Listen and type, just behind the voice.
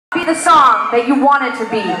Be the song that you want it to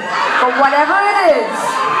be, but whatever it is,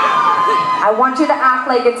 I want you to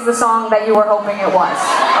act like it's the song that you were hoping it was,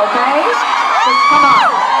 okay? Just come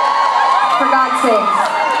on, for God's sakes,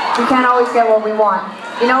 we can't always get what we want.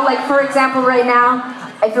 You know, like for example right now,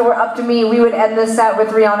 if it were up to me, we would end this set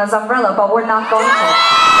with Rihanna's Umbrella, but we're not going to.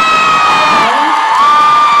 Okay?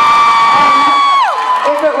 And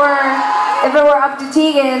if it were up to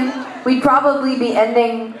Tegan, we'd probably be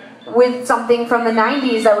ending with something from the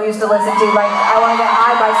 90s that we used to listen to, like I Want to Get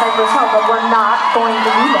High by Cypress Hill, but we're not going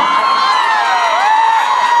to do that.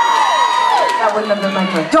 That wouldn't have been my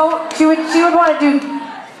choice. She would want to do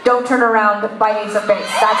Don't Turn Around by Ace of Base.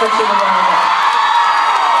 That's what she would want to do.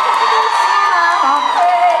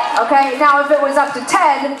 Okay, now if it was up to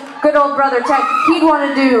Ted, good old brother Ted, he'd want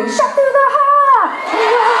to do Shut Through the Heart.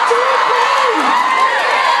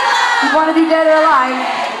 He'd want to do Dead or Alive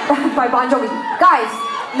by Bon Jovi. Guys,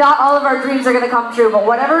 not all of our dreams are going to come true, but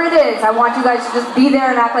whatever it is, I want you guys to just be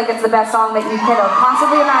there and act like it's the best song that you could have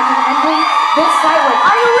possibly imagined ending this night with.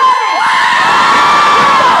 Are you ready?